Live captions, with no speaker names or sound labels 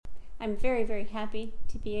I'm very, very happy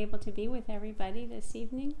to be able to be with everybody this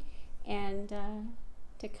evening and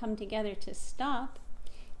to come together to stop.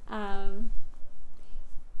 I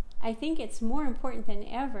think it's more important than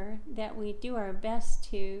ever that we do our best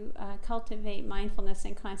to cultivate mindfulness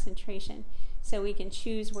and concentration so we can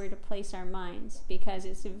choose where to place our minds, because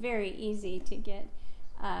it's very easy to get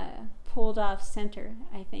pulled off center,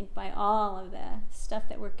 I think, by all of the stuff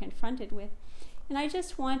that we're confronted with. And I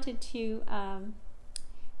just wanted to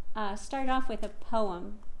start off with a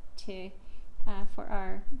poem for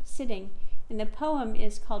our sitting. And the poem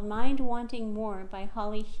is called Mind Wanting More by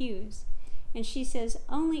Holly Hughes. And she says,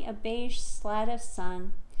 only a beige slat of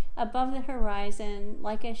sun above the horizon,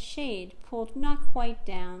 like a shade pulled not quite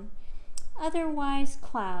down. Otherwise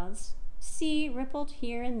clouds, sea rippled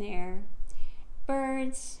here and there,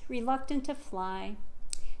 birds reluctant to fly.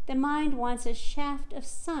 The mind wants a shaft of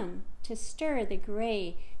sun to stir the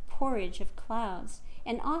gray porridge of clouds,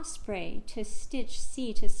 an osprey to stitch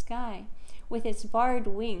sea to sky with its barred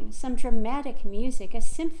wing, some dramatic music, a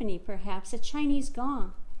symphony perhaps, a Chinese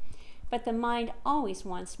gong. But the mind always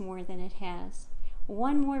wants more than it has.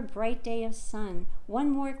 One more bright day of sun, one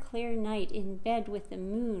more clear night in bed with the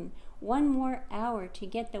moon, one more hour to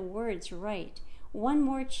get the words right, one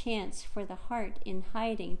more chance for the heart in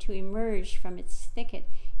hiding to emerge from its thicket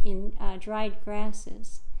in dried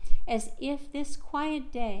grasses. As if this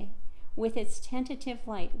quiet day with its tentative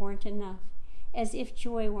light weren't enough, as if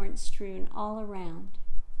joy weren't strewn all around.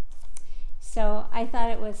 So I thought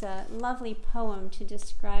it was a lovely poem to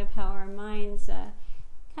describe how our minds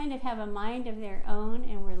kind of have a mind of their own,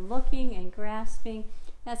 and we're looking and grasping.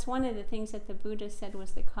 That's one of the things that the Buddha said was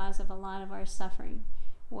the cause of a lot of our suffering,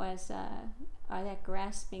 was that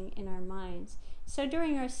grasping in our minds. So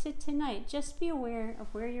during our sit tonight, just be aware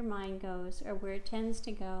of where your mind goes or where it tends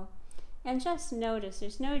to go, and just notice.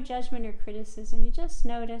 There's no judgment or criticism. You just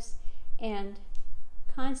notice and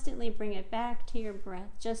constantly bring it back to your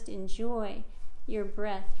breath. Just enjoy your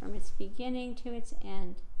breath from its beginning to its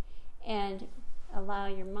end, and allow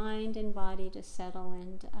your mind and body to settle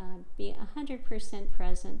and be 100%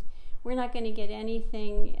 present. We're not going to get any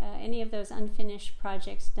of those unfinished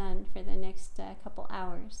projects done for the next couple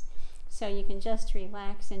hours. So you can just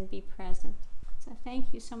relax and be present. So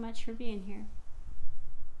thank you so much for being here.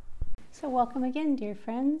 So welcome again, dear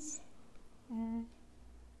friends.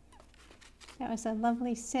 That was a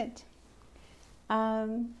lovely sit.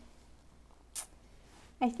 I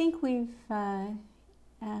think we've kind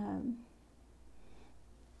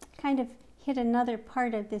of hit another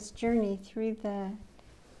part of this journey through the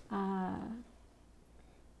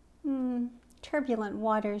turbulent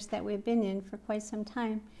waters that we've been in for quite some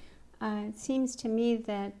time. It seems to me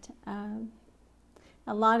that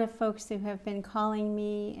a lot of folks who have been calling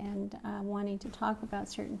me and wanting to talk about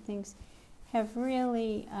certain things have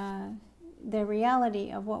really, the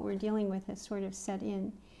reality of what we're dealing with has sort of set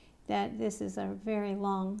in, that this is a very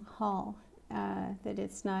long haul, that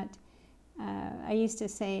it's not, I used to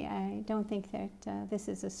say, I don't think that this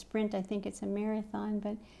is a sprint, I think it's a marathon,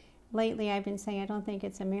 but lately I've been saying I don't think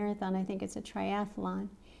it's a marathon, I think it's a triathlon,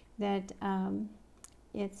 that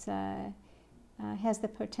it's has the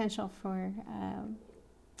potential for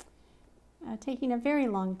taking a very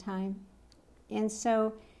long time. And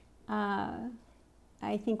so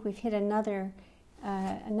I think we've hit another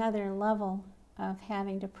level of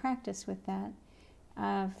having to practice with that,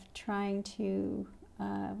 of trying to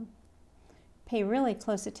pay really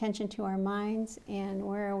close attention to our minds, and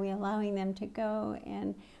where are we allowing them to go,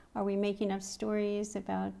 and are we making up stories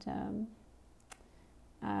about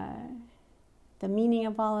the meaning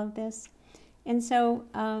of all of this. And so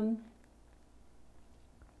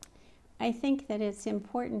I think that it's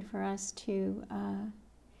important for us to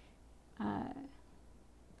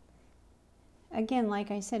again,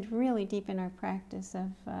 like I said, really deepen our practice of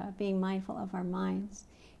being mindful of our minds,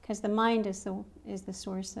 because the mind is the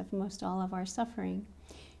source of most all of our suffering.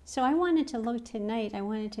 So I wanted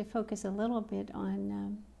to focus a little bit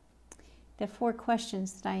on the 4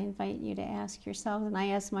 questions that I invite you to ask yourself, and I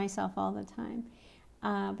ask myself all the time.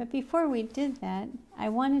 But before we did that, I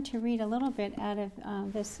wanted to read a little bit out of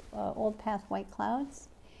this Old Path White Clouds,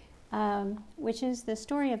 which is the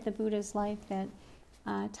story of the Buddha's life, that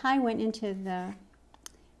Thai went into the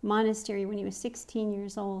monastery when he was 16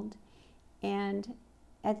 years old, and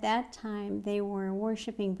at that time they were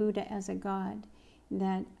worshiping Buddha as a god.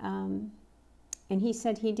 That and he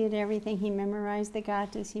said he did everything. He memorized the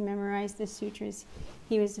gathas, he memorized the sutras.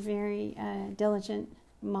 He was a very diligent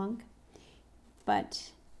monk.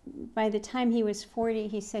 But by the time he was 40,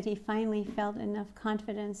 he said he finally felt enough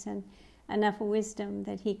confidence and enough wisdom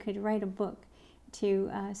that he could write a book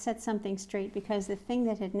to set something straight, because the thing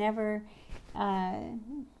that had never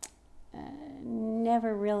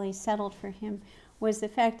really settled for him was the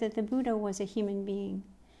fact that the Buddha was a human being,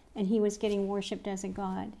 and he was getting worshipped as a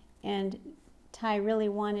god. And Thai really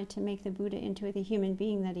wanted to make the Buddha into the human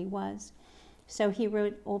being that he was. So he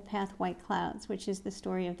wrote Old Path, White Clouds, which is the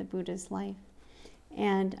story of the Buddha's life.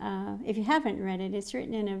 And if you haven't read it, it's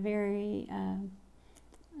written in a very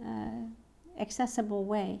accessible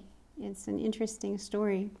way. It's an interesting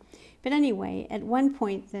story. But anyway, at one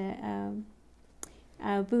point the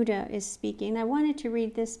Buddha is speaking. I wanted to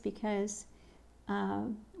read this because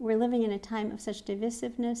we're living in a time of such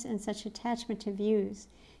divisiveness and such attachment to views.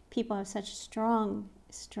 People have such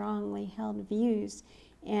strongly held views,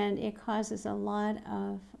 and it causes a lot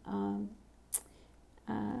of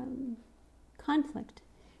conflict,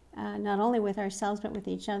 not only with ourselves but with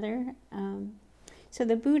each other. So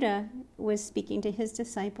the Buddha was speaking to his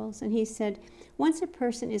disciples, and he said, once a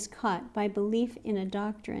person is caught by belief in a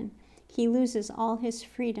doctrine, he loses all his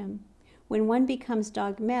freedom. When one becomes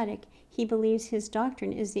dogmatic, he believes his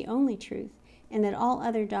doctrine is the only truth, and that all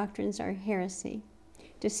other doctrines are heresy.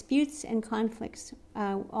 Disputes and conflicts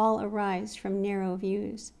all arise from narrow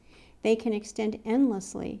views. They can extend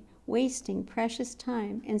endlessly, wasting precious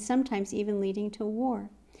time and sometimes even leading to war.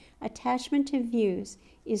 Attachment to views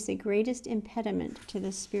is the greatest impediment to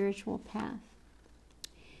the spiritual path.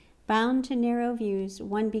 Bound to narrow views,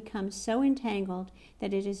 one becomes so entangled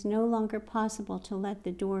that it is no longer possible to let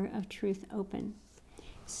the door of truth open.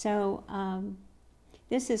 So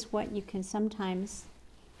this is what you can sometimes,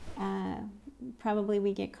 probably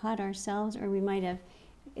we get caught ourselves, or we might have,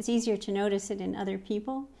 it's easier to notice it in other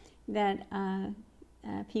people, that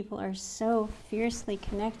people are so fiercely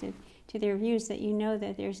connected to their views that you know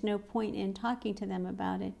that there's no point in talking to them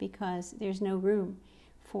about it, because there's no room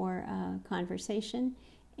for conversation,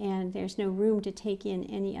 and there's no room to take in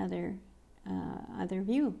any other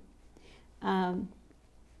view.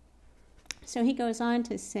 So he goes on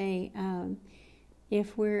to say,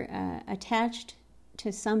 if we're attached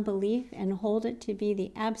to some belief and hold it to be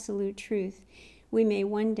the absolute truth, we may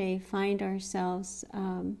one day find ourselves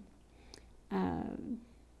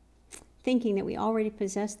thinking that we already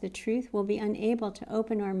possess the truth. We'll be unable to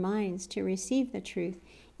open our minds to receive the truth,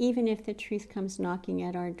 even if the truth comes knocking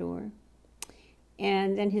at our door.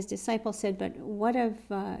 And then his disciple said, but what of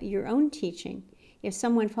your own teaching? If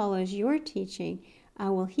someone follows your teaching,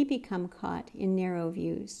 will he become caught in narrow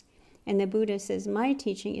views? And the Buddha says, my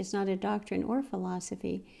teaching is not a doctrine or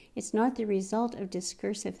philosophy. It's not the result of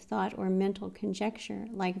discursive thought or mental conjecture,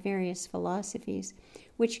 like various philosophies,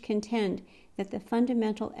 which contend that the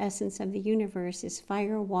fundamental essence of the universe is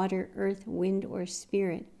fire, water, earth, wind, or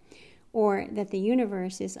spirit, or that the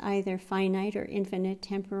universe is either finite or infinite,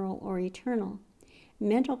 temporal or eternal.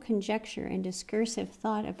 Mental conjecture and discursive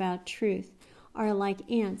thought about truth are like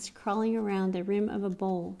ants crawling around the rim of a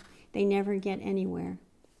bowl. They never get anywhere.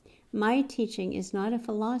 My teaching is not a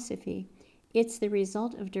philosophy. It's the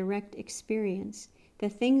result of direct experience. The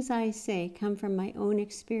things I say come from my own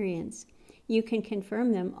experience. You can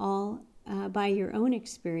confirm them all by your own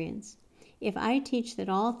experience. If I teach that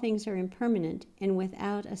all things are impermanent and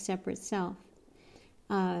without a separate self,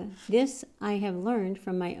 this I have learned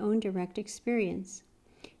from my own direct experience.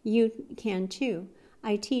 You can too.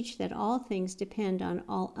 I teach that all things depend on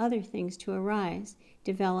all other things to arise,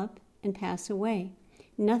 develop, and pass away.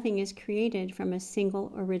 Nothing is created from a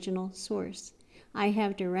single original source. I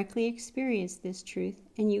have directly experienced this truth,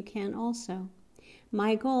 and you can also.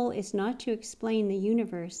 My goal is not to explain the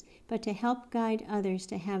universe, but to help guide others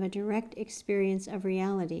to have a direct experience of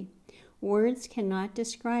reality. Words cannot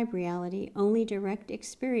describe reality. Only direct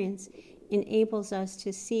experience enables us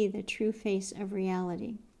to see the true face of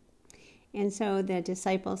reality. And so the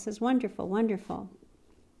disciple says, wonderful, wonderful.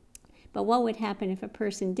 But what would happen if a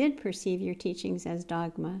person did perceive your teachings as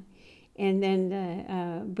dogma? And then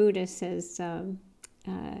the Buddha says that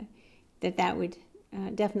would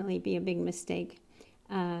definitely be a big mistake.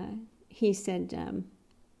 He said,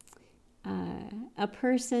 a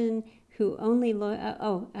person who only...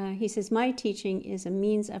 he says, my teaching is a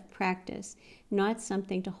means of practice, not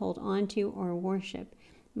something to hold on to or worship.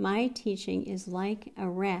 My teaching is like a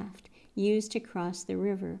raft used to cross the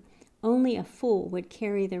river. Only a fool would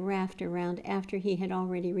carry the raft around after he had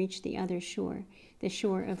already reached the other shore, the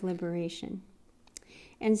shore of liberation.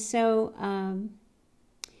 And so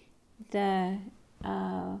the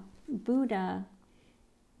Buddha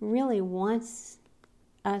really wants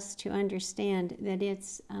us to understand that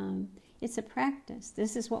it's a practice.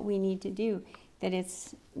 This is what we need to do. That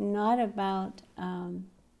it's not about...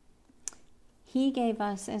 he gave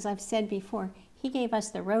us, as I've said before, he gave us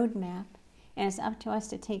the roadmap, and it's up to us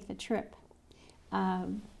to take the trip.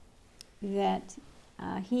 That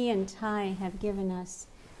he and Ty have given us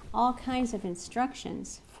all kinds of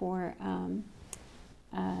instructions for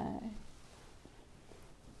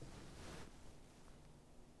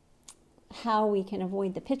how we can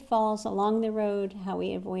avoid the pitfalls along the road, how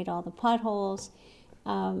we avoid all the potholes,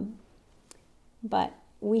 but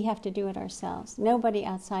we have to do it ourselves. Nobody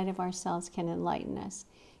outside of ourselves can enlighten us.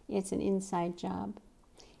 It's an inside job.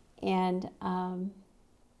 And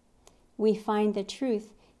we find the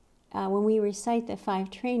truth. When we recite the 5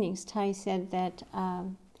 trainings, Ty said that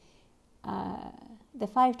the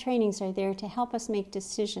 5 trainings are there to help us make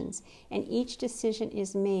decisions, and each decision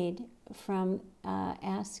is made from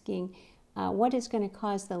asking, what is going to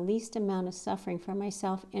cause the least amount of suffering for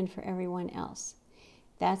myself and for everyone else?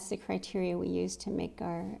 That's the criteria we use to make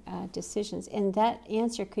our decisions, and that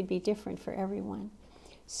answer could be different for everyone.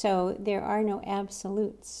 So there are no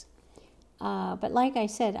absolutes. But like I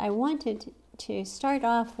said, I wanted to start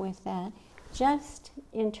off with that, just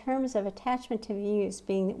in terms of attachment to views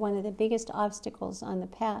being one of the biggest obstacles on the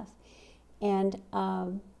path. And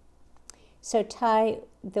so Ty,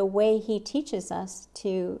 the way he teaches us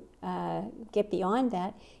to get beyond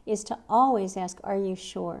that is to always ask, are you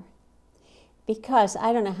sure? Because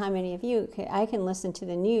I don't know how many of you, I can listen to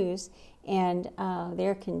the news and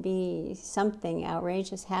there can be something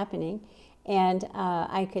outrageous happening, and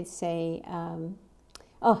I could say,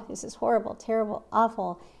 oh, this is horrible, terrible,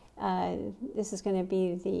 awful. This is going to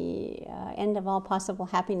be the end of all possible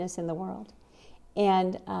happiness in the world.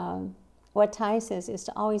 And what Ty says is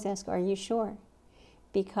to always ask, are you sure?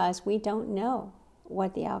 Because we don't know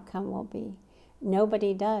what the outcome will be.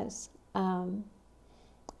 Nobody does.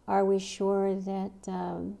 Are we sure that,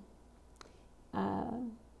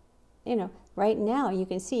 right now you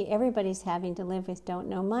can see everybody's having to live with don't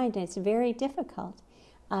know mind, and it's very difficult.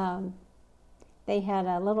 They had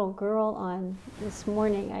a little girl on this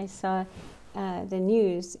morning. I saw the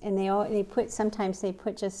news, and sometimes they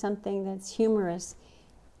put just something that's humorous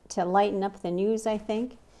to lighten up the news, I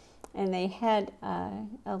think. And they had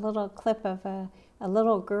a little clip of a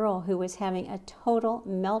little girl who was having a total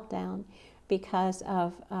meltdown because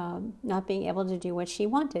of not being able to do what she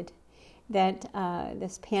wanted. That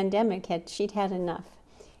this pandemic she'd had enough.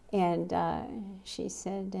 And she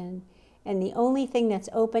said, and the only thing that's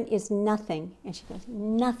open is nothing. And she goes,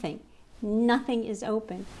 nothing is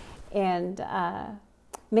open. And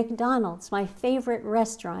McDonald's, my favorite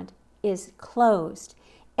restaurant, is closed.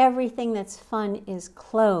 Everything that's fun is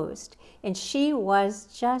closed. And she was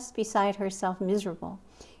just beside herself, miserable.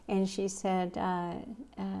 And she said,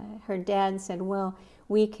 her dad said, well,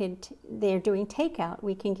 they're doing takeout.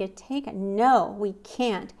 We can get takeout. No, we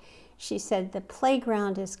can't. She said, the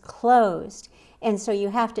playground is closed. And so you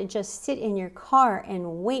have to just sit in your car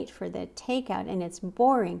and wait for the takeout, and it's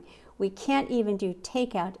boring. We can't even do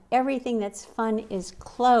takeout. Everything that's fun is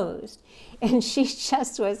closed. And she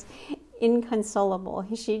just was inconsolable.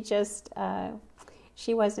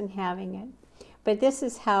 She wasn't having it. But this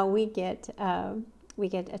is how we get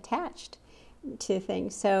attached to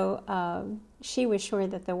things. So she was sure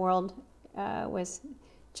that the world was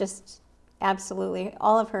just absolutely,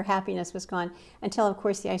 all of her happiness was gone, until, of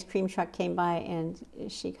course, the ice cream truck came by and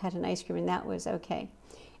she had an ice cream, and that was okay.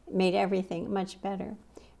 It made everything much better.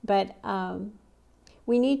 But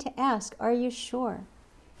we need to ask, are you sure?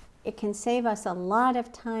 It can save us a lot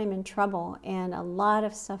of time and trouble and a lot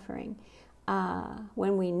of suffering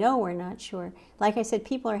when we know we're not sure. Like I said,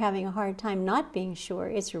 people are having a hard time not being sure.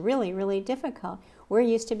 It's really, really difficult. We're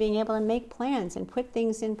used to being able to make plans and put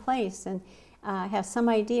things in place and have some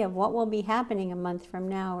idea of what will be happening a month from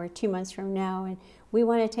now or 2 months from now, and we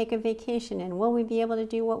want to take a vacation, and will we be able to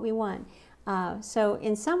do what we want? So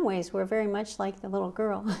in some ways, we're very much like the little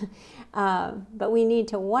girl, but we need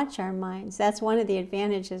to watch our minds. That's one of the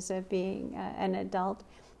advantages of being an adult,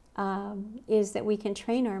 is that we can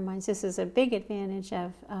train our minds. This is a big advantage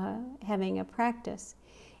of having a practice,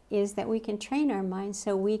 is that we can train our minds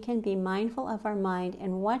so we can be mindful of our mind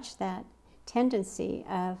and watch that tendency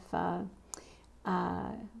of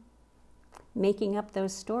making up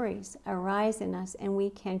those stories arise in us, and we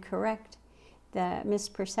can correct the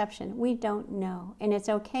misperception. We don't know, and it's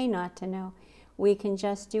okay not to know. We can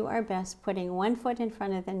just do our best, putting one foot in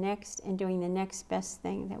front of the next and doing the next best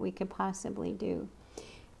thing that we could possibly do.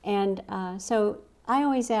 And so I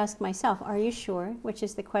always ask myself, are you sure? Which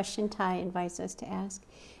is the question Ty invites us to ask.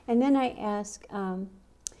 And then I ask,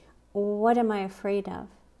 what am I afraid of?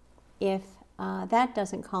 If that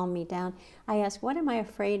doesn't calm me down, I ask, what am I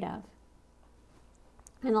afraid of?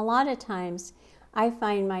 And a lot of times I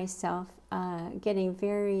find myself getting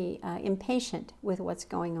very impatient with what's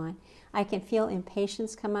going on. I can feel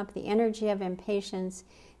impatience come up, the energy of impatience,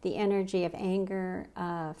 the energy of anger,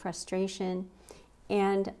 frustration.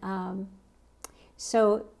 And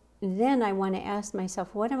so then I want to ask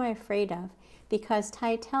myself, what am I afraid of? Because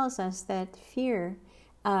Tai tells us that fear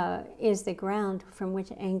is the ground from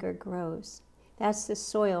which anger grows. That's the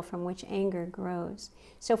soil from which anger grows.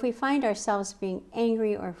 So if we find ourselves being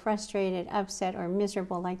angry or frustrated, upset, or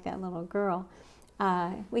miserable like that little girl,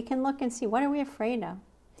 we can look and see, what are we afraid of?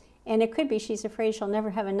 And it could be she's afraid she'll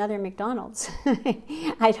never have another McDonald's.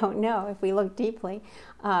 I don't know, if we look deeply,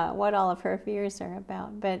 what all of her fears are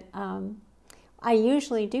about. But I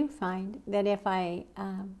usually do find that if I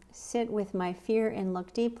sit with my fear and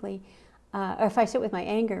look deeply, or if I sit with my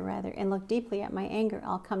anger, rather, and look deeply at my anger,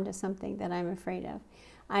 I'll come to something that I'm afraid of.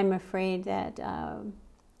 I'm afraid that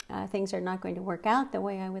things are not going to work out the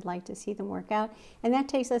way I would like to see them work out. And that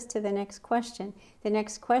takes us to the next question. The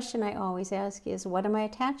next question I always ask is, what am I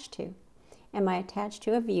attached to? Am I attached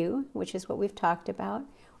to a view, which is what we've talked about,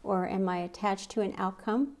 or am I attached to an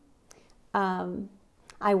outcome?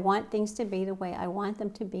 I want things to be the way I want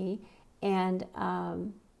them to be, and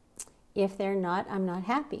if they're not, I'm not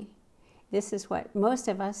happy. This is what most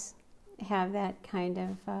of us have, that kind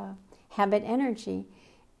of habit energy.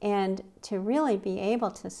 And to really be able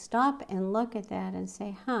to stop and look at that and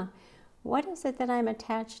say, what is it that I'm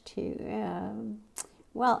attached to?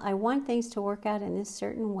 Well, I want things to work out in this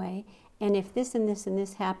certain way, and if this and this and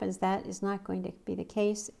this happens, that is not going to be the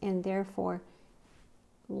case, and therefore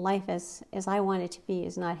life as I want it to be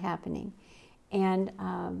is not happening. And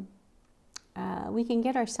we can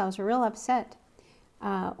get ourselves real upset.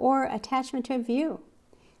 Or attachment to a view.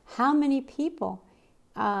 How many people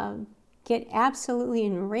get absolutely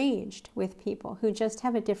enraged with people who just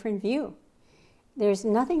have a different view? There's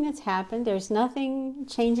nothing that's happened, there's nothing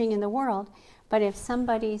changing in the world, but if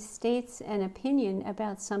somebody states an opinion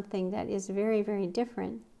about something that is very, very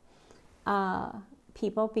different,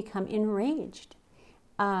 people become enraged.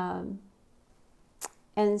 And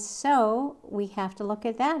so we have to look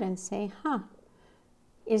at that and say,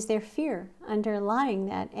 is there fear underlying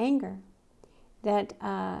that anger? That,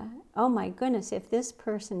 oh my goodness, if this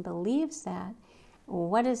person believes that,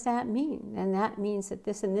 what does that mean? And that means that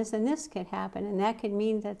this and this and this could happen, and that could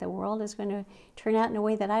mean that the world is going to turn out in a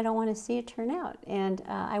way that I don't want to see it turn out, and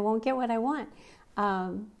I won't get what I want.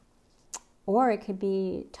 Or it could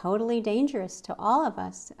be totally dangerous to all of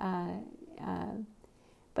us.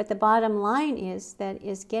 But the bottom line is that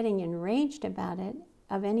is getting enraged about it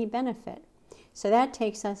of any benefit? So that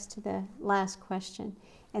takes us to the last question.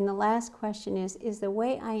 And the last question is the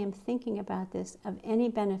way I am thinking about this of any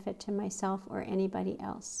benefit to myself or anybody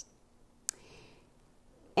else?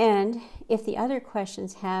 And if the other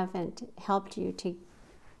questions haven't helped you to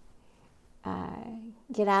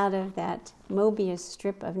get out of that Mobius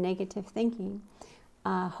strip of negative thinking,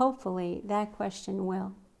 hopefully that question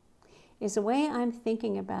will. Is the way I'm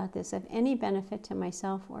thinking about this of any benefit to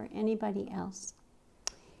myself or anybody else?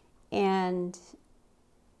 And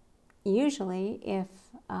usually, if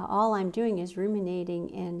all I'm doing is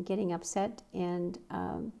ruminating and getting upset and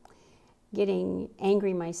getting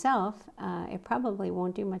angry myself, it probably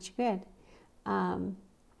won't do much good. And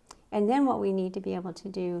then what we need to be able to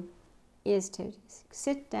do is to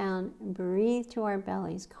sit down, breathe to our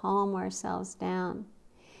bellies, calm ourselves down,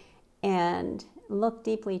 and look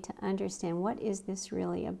deeply to understand, what is this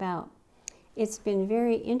really about? It's been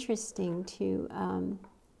very interesting to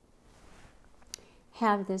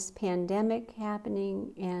have this pandemic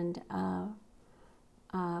happening and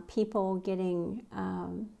people getting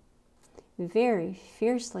very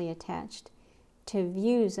fiercely attached to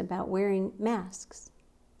views about wearing masks,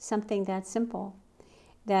 something that simple,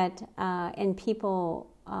 that and people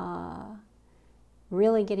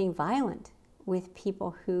really getting violent with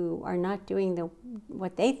people who are not doing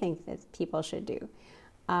what they think that people should do,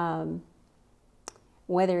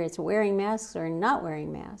 whether it's wearing masks or not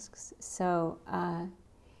wearing masks. So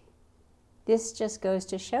this just goes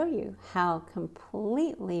to show you how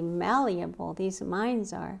completely malleable these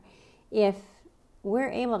minds are. If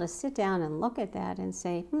we're able to sit down and look at that and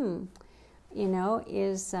say,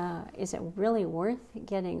 is it really worth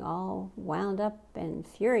getting all wound up and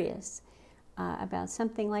furious about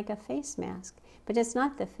something like a face mask? But it's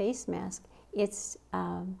not the face mask, it's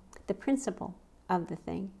the principle of the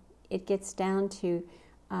thing. It gets down to,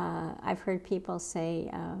 I've heard people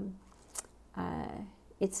say,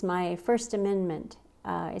 it's my First Amendment,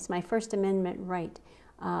 it's my First Amendment right.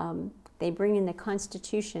 They bring in the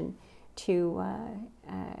Constitution to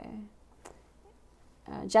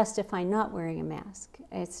justify not wearing a mask.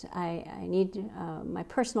 I need my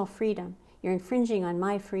personal freedom. You're infringing on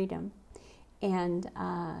my freedom. And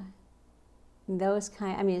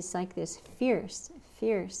it's like this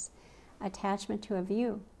fierce attachment to a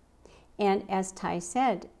view. And as Tai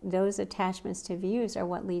said, those attachments to views are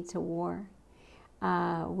what lead to war.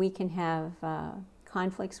 We can have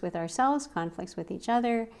conflicts with ourselves, conflicts with each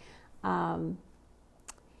other. And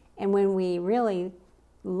when we really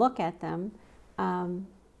look at them,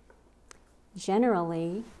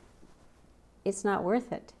 generally, it's not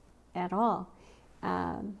worth it at all.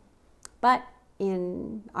 But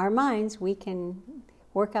in our minds, we can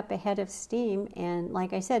work up a head of steam, and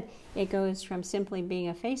like I said, it goes from simply being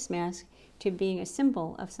a face mask to being a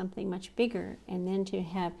symbol of something much bigger, and then to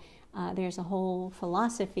have, there's a whole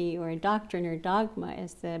philosophy or a doctrine or dogma,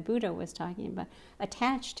 as the Buddha was talking about,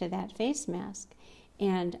 attached to that face mask.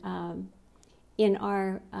 And in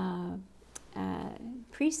our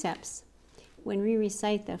precepts, when we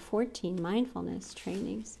recite the 14 mindfulness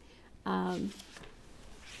trainings,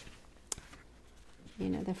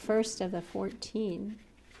 the first of the 14,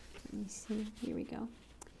 let me see, here we go.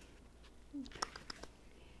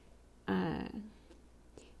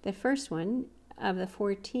 The first one of the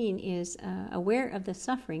 14 is aware of the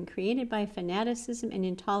suffering created by fanaticism and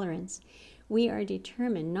intolerance. We are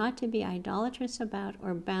determined not to be idolatrous about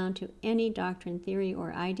or bound to any doctrine, theory,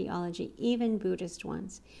 or ideology, even Buddhist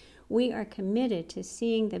ones. We are committed to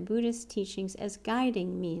seeing the Buddhist teachings as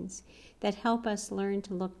guiding means that help us learn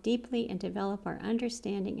to look deeply and develop our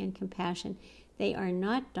understanding and compassion. They are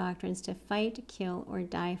not doctrines to fight, kill, or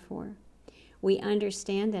die for. We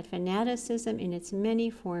understand that fanaticism in its many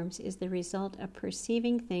forms is the result of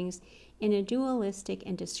perceiving things in a dualistic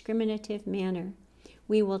and discriminative manner.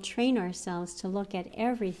 We will train ourselves to look at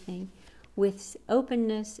everything with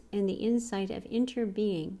openness and the insight of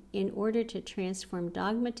interbeing in order to transform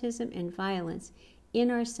dogmatism and violence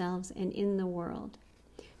in ourselves and in the world.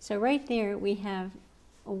 So right there we have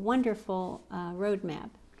a wonderful roadmap.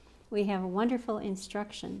 We have wonderful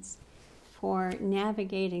instructions for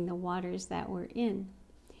navigating the waters that we're in.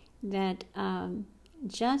 That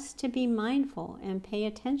just to be mindful and pay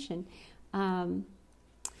attention,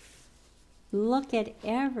 look at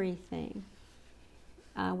everything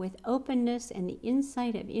with openness and the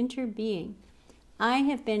insight of interbeing. I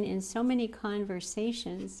have been in so many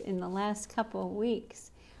conversations in the last couple of weeks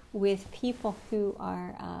with people who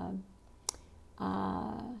are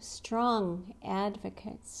strong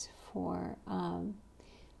advocates for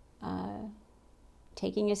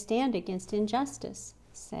taking a stand against injustice,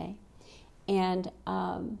 say. And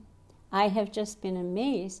I have just been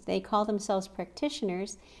amazed. They call themselves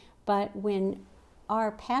practitioners, but when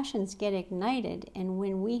our passions get ignited and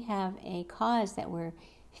when we have a cause that we're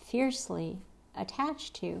fiercely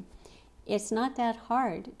attached to, it's not that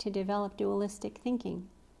hard to develop dualistic thinking.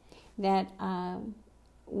 That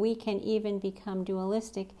we can even become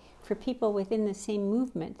dualistic for people within the same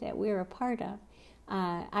movement that we're a part of.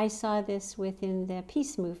 I saw this within the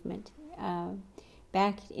peace movement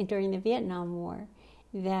back during the Vietnam War,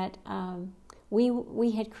 that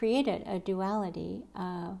we had created a duality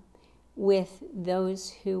with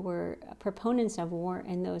those who were proponents of war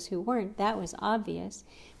and those who weren't. That was obvious.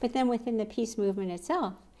 But then within the peace movement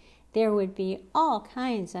itself, there would be all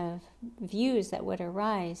kinds of views that would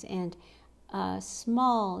arise, and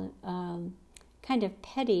small kind of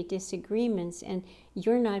petty disagreements, and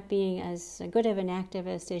you're not being as good of an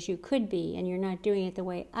activist as you could be, and you're not doing it the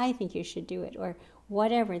way I think you should do it, or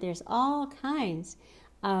whatever. There's all kinds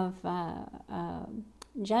of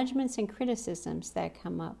judgments and criticisms that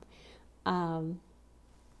come up. And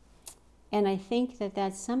I think that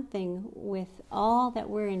that's something with all that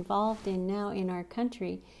we're involved in now in our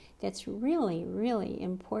country that's really, really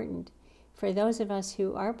important for those of us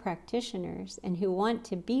who are practitioners and who want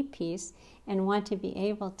to be peace and want to be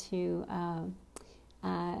able to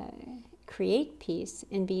create peace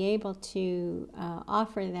and be able to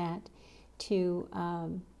offer that to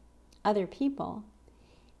other people,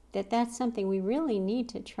 that's something we really need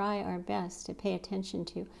to try our best to pay attention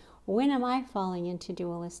to. When am I falling into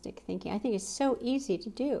dualistic thinking? I think it's so easy to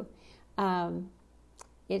do.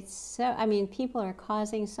 People are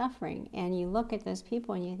causing suffering, and you look at those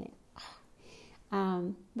people and you think,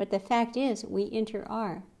 but the fact is, we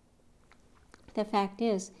inter-are. The fact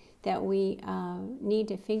is that we need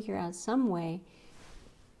to figure out some way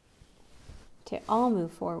to all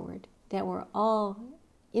move forward, that we're all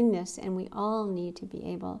in this, and we all need to be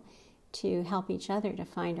able to help each other to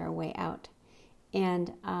find our way out.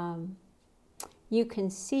 And you can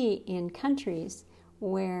see in countries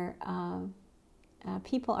where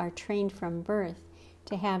people are trained from birth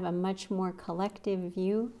to have a much more collective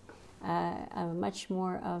view, a much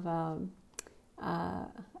more of a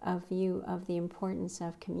view of the importance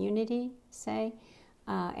of community, say,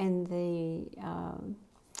 and the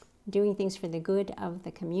doing things for the good of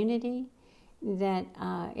the community, that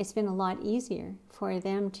it's been a lot easier for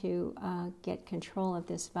them to get control of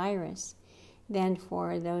this virus than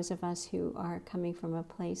for those of us who are coming from a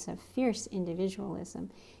place of fierce individualism.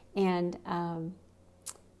 And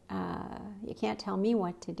you can't tell me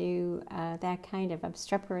what to do, that kind of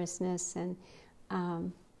obstreperousness and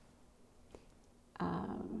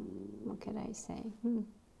what could I say?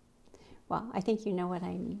 Well, I think you know what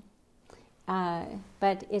I mean.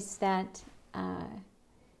 But it's that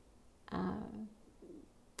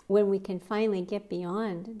when we can finally get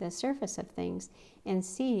beyond the surface of things and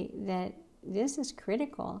see that this is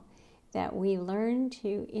critical, that we learn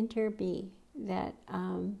to interbe, that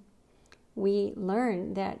we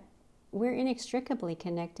learn that we're inextricably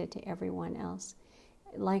connected to everyone else.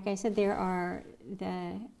 Like I said, there are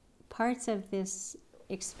the parts of this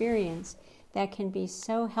experience that can be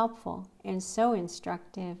so helpful and so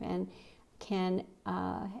instructive, and can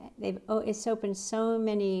it's opened so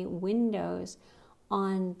many windows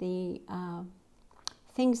on the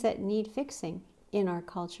things that need fixing in our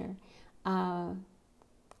culture.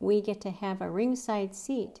 We get to have a ringside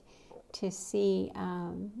seat to see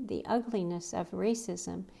the ugliness of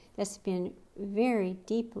racism that's been very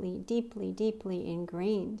deeply, deeply, deeply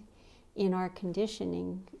ingrained in our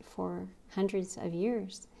conditioning for hundreds of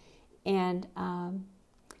years. And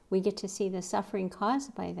we get to see the suffering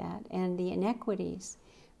caused by that and the inequities.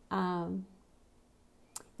 And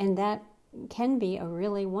that can be a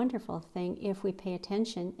really wonderful thing if we pay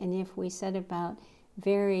attention and if we set about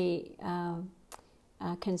very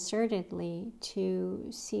concertedly to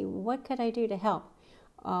see, what could I do to help?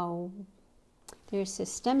 Oh, there's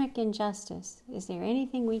systemic injustice. Is there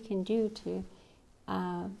anything we can do to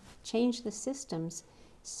change the systems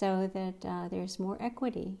so that there's more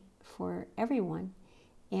equity for everyone?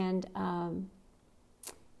 And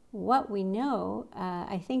what we know,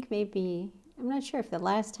 I think maybe, I'm not sure if the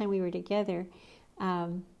last time we were together,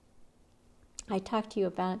 I talked to you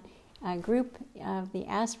about a group of the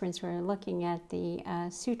aspirants who are looking at the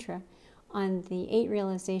sutra on the 8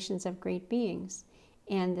 realizations of great beings.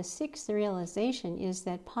 And the 6th realization is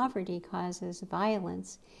that poverty causes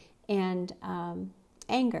violence and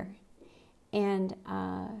anger. And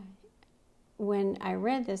when I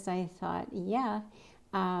read this, I thought, yeah,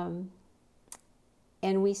 and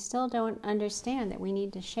we still don't understand that we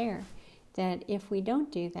need to share, that if we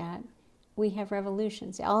don't do that, we have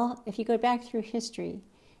revolutions. If you go back through history,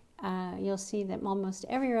 you'll see that almost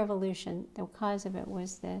every revolution, the cause of it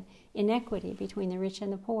was the inequity between the rich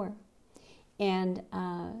and the poor. And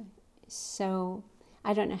so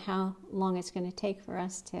I don't know how long it's going to take for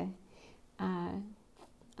us to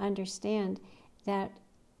understand that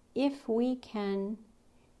if we can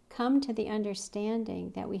come to the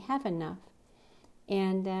understanding that we have enough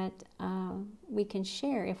and that we can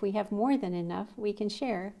share. If we have more than enough, we can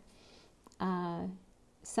share.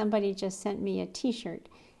 Somebody just sent me a T-shirt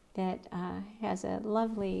that has a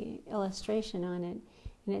lovely illustration on it,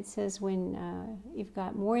 and it says, when you've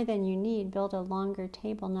got more than you need, build a longer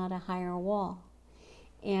table, not a higher wall.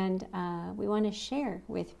 And we want to share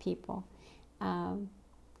with people.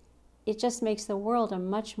 It just makes the world a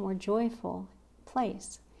much more joyful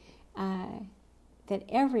place, that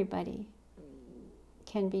everybody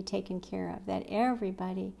can be taken care of, that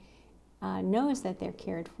everybody knows that they're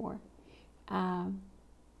cared for.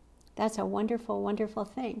 That's a wonderful, wonderful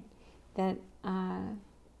thing. That I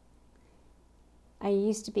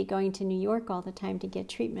used to be going to New York all the time to get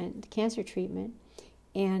treatment, cancer treatment,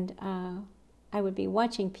 and I would be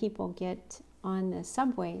watching people get on the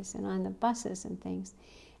subways and on the buses and things,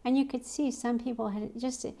 and you could see some people had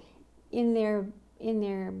just in their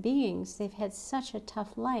beings, they've had such a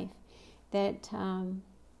tough life that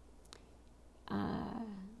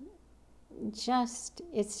it's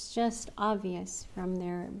just obvious from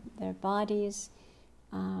their bodies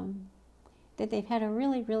that they've had a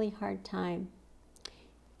really, really hard time.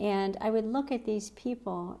 And I would look at these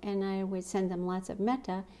people and I would send them lots of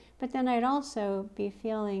metta, but then I'd also be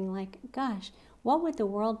feeling like, gosh, what would the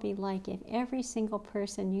world be like if every single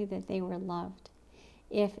person knew that they were loved?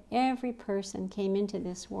 If every person came into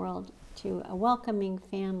this world to a welcoming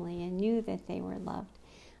family and knew that they were loved,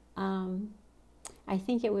 I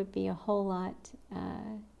think it would be a whole lot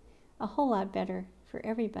better for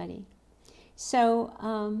everybody. So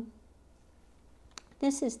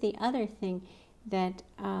this is the other thing that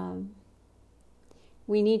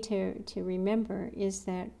we need to remember, is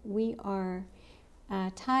that we are,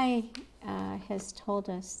 Thai has told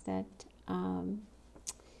us that,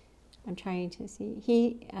 I'm trying to see,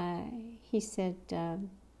 he said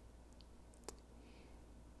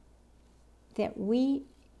that we're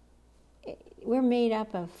made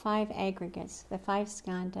up of 5 aggregates, the 5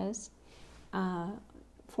 skandhas,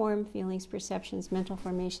 form, feelings, perceptions, mental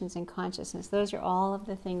formations, and consciousness. Those are all of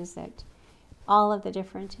the things that, all of the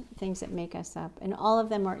different things that make us up, and all of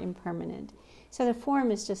them are impermanent. So the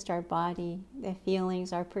form is just our body, the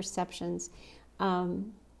feelings, our perceptions.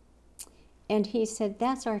 And he said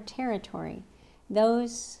that's our territory.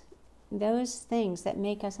 Those things that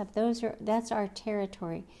make us up, that's our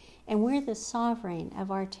territory. And we're the sovereign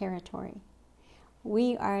of our territory.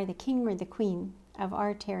 We are the king or the queen of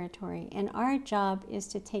our territory. And our job is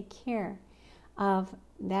to take care of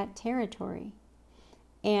that territory.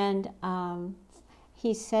 And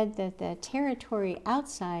he said that the territory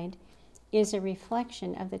outside is a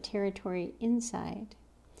reflection of the territory inside.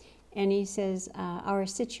 And he says our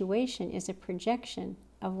situation is a projection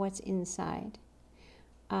of what's inside.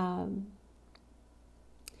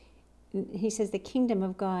 He says the kingdom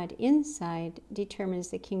of God inside determines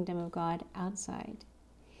the kingdom of God outside.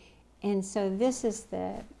 And so this is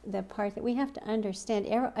the part that we have to understand.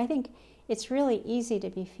 I think it's really easy to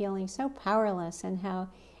be feeling so powerless, and how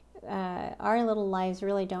our little lives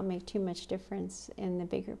really don't make too much difference in the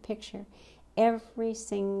bigger picture. Every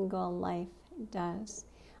single life does.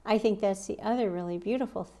 I think that's the other really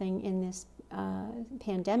beautiful thing in this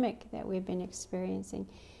pandemic that we've been experiencing,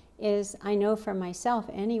 is I know for myself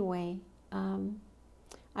anyway,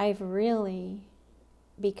 I've really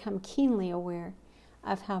become keenly aware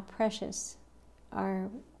of how precious our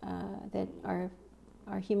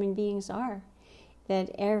human beings are.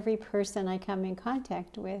 That every person I come in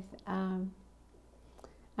contact with, I'm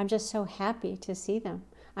just so happy to see them.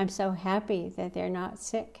 I'm so happy that they're not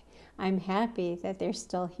sick. I'm happy that they're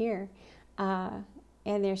still here. And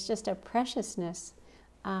there's just a preciousness.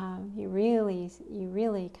 You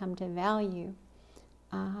really come to value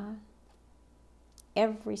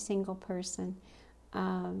every single person.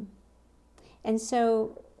 And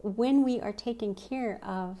so when we are taking care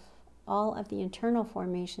of all of the internal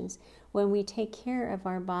formations, when we take care of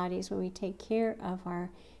our bodies, when we take care of our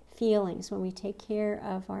feelings, when we take care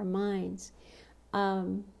of our minds,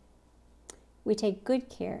 we take good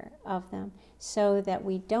care of them, so that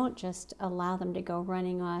we don't just allow them to go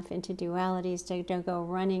running off into dualities, to go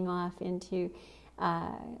running off into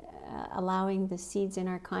allowing the seeds in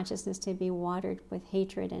our consciousness to be watered with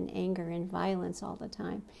hatred and anger and violence all the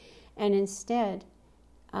time. And instead,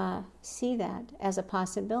 see that as a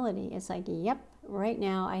possibility. It's like, yep, right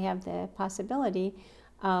now I have the possibility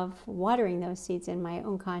of watering those seeds in my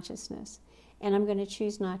own consciousness, and I'm going to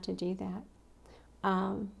choose not to do that.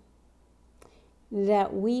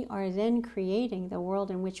 That we are then creating the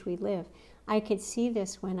world in which we live. I could see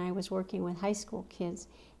this when I was working with high school kids,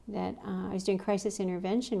 that I was doing crisis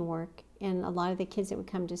intervention work, and a lot of the kids that would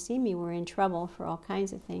come to see me were in trouble for all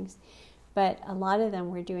kinds of things. But a lot of them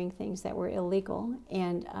were doing things that were illegal,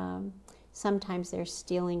 and sometimes they're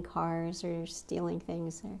stealing cars or stealing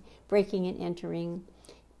things, or breaking and entering.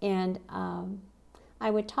 And I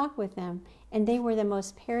would talk with them, and they were the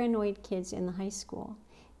most paranoid kids in the high school.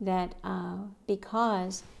 That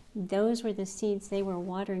because those were the seeds they were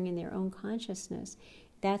watering in their own consciousness,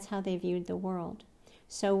 that's how they viewed the world.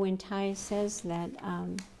 So when Thay says that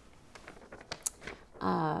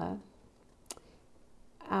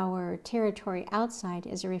our territory outside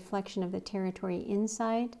is a reflection of the territory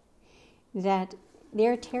inside, that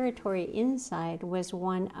their territory inside was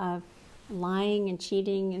one of lying and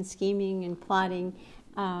cheating and scheming and plotting,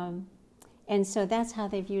 and so that's how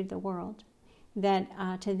they viewed the world.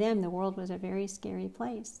 That to them the world was a very scary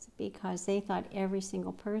place, because they thought every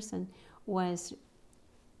single person was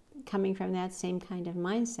coming from that same kind of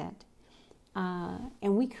mindset.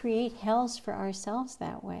 And we create hells for ourselves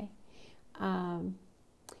that way.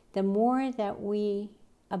 The more that we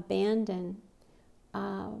abandon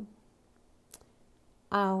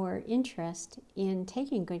our interest in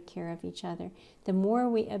taking good care of each other, the more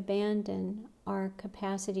we abandon our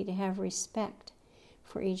capacity to have respect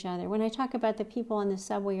for each other. When I talk about the people on the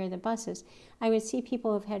subway or the buses, I would see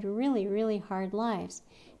people who've had really, really hard lives,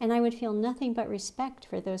 and I would feel nothing but respect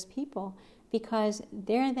for those people, because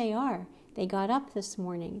there they are. They got up this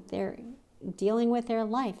morning. They're dealing with their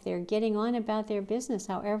life. They're getting on about their business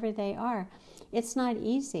however they are. It's not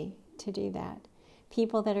easy to do that.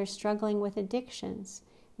 People that are struggling with addictions,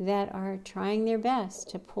 that are trying their best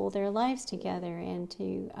to pull their lives together and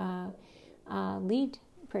to lead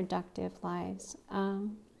productive lives.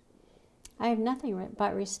 I have nothing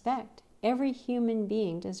but respect. Every human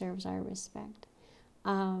being deserves our respect.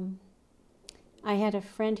 I had a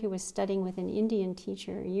friend who was studying with an Indian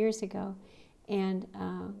teacher years ago, and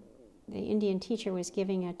the Indian teacher was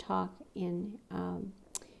giving a talk in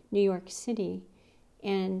New York City,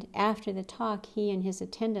 and after the talk, he and his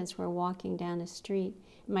attendants were walking down a street.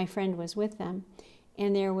 My friend was with them,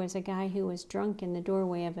 and there was a guy who was drunk in the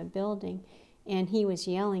doorway of a building, and he was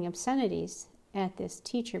yelling obscenities at this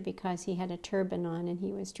teacher because he had a turban on and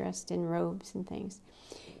he was dressed in robes and things.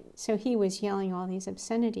 So he was yelling all these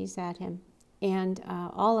obscenities at him, and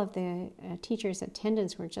all of the teacher's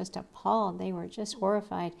attendants were just appalled. They were just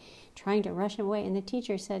horrified, trying to rush him away. And the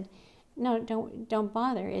teacher said, "No, don't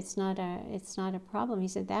bother. It's not a problem." He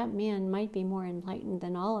said, "That man might be more enlightened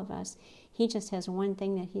than all of us. He just has one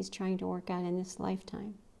thing that he's trying to work out in this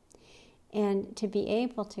lifetime." And to be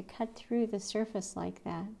able to cut through the surface like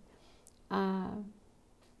that,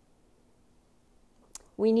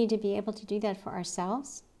 we need to be able to do that for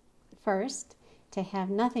ourselves first, to have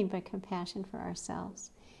nothing but compassion for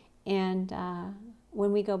ourselves. And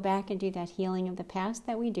when we go back and do that healing of the past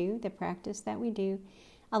that we do, the practice that we do,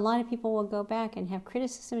 a lot of people will go back and have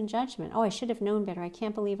criticism and judgment. "Oh, I should have known better. I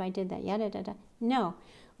can't believe I did that." Yada, da, da. No,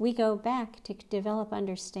 we go back to develop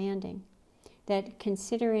understanding that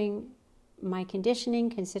considering my conditioning,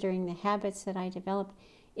 considering the habits that I developed,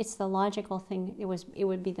 it's the logical thing. It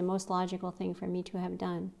would be the most logical thing for me to have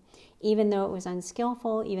done, even though it was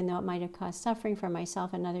unskillful, even though it might have caused suffering for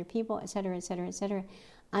myself and other people, etc., etc., etc.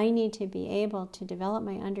 I need to be able to develop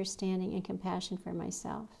my understanding and compassion for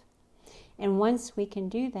myself. And once we can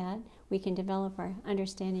do that, we can develop our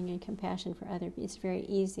understanding and compassion for other people. It's very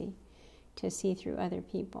easy to see through other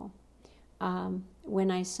people. When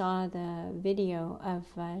I saw the video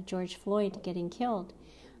of George Floyd getting killed,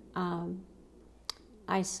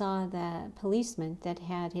 I saw the policeman that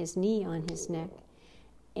had his knee on his neck.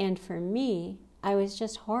 And for me, I was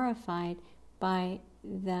just horrified by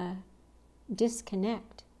the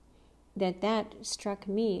disconnect that struck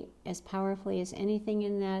me as powerfully as anything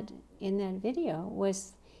in that video.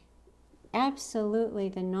 Was absolutely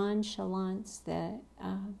the nonchalance, the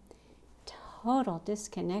total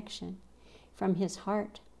disconnection from his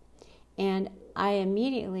heart. And I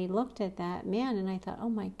immediately looked at that man and I thought, oh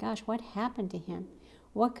my gosh, what happened to him?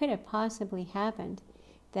 What could have possibly happened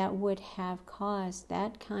that would have caused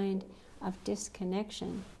that kind of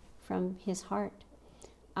disconnection from his heart?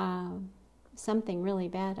 Something really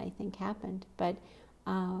bad, I think, happened. But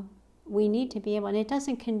we need to be able, and it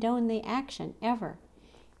doesn't condone the action, ever.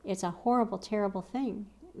 It's a horrible, terrible thing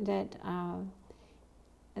that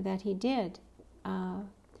he did.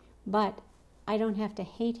 But I don't have to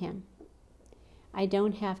hate him. I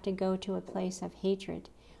don't have to go to a place of hatred.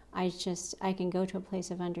 I can go to a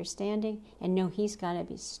place of understanding and know he's got to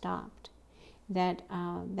be stopped. That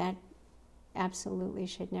absolutely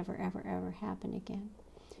should never, ever, ever happen again.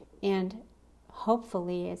 And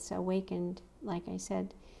hopefully it's awakened, like I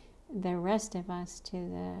said, the rest of us to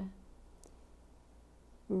the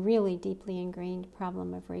really deeply ingrained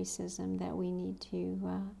problem of racism that we need to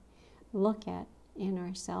look at in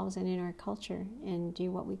ourselves and in our culture and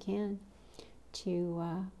do what we can to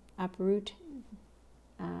uproot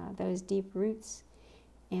those deep roots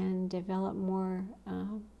and develop more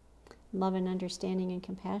love and understanding and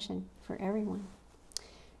compassion for everyone.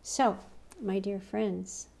 So, my dear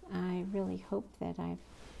friends, I really hope that I've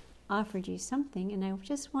offered you something, and I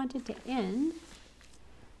just wanted to end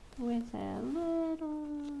with a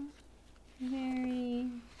little,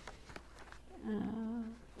 very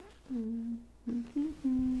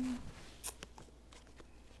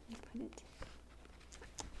put it.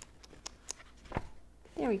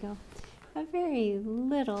 There we go. A very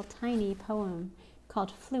little tiny poem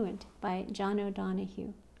called Fluent by John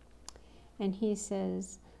O'Donohue. And he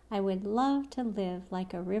says, "I would love to live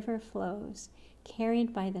like a river flows,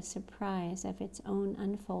 carried by the surprise of its own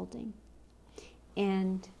unfolding."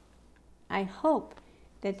 And I hope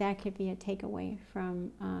that that could be a takeaway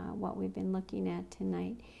from what we've been looking at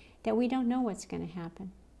tonight, that we don't know what's going to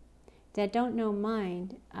happen. That don't know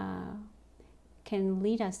mind can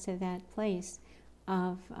lead us to that place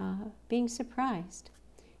of being surprised,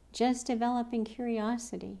 just developing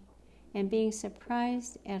curiosity and being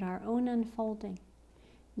surprised at our own unfolding.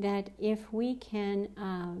 That if we can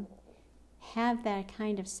have that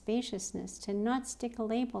kind of spaciousness, to not stick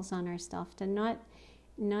labels on ourselves, to not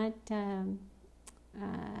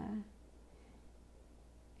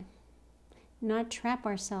trap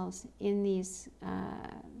ourselves in these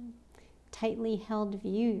tightly held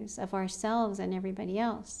views of ourselves and everybody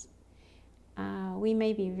else, we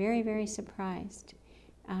may be very, very surprised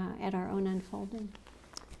at our own unfolding.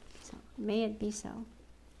 So may it be so.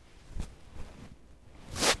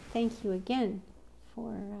 Thank you again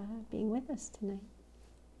for being with us tonight.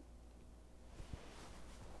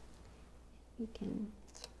 We can,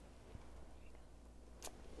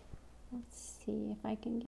 let's see if I can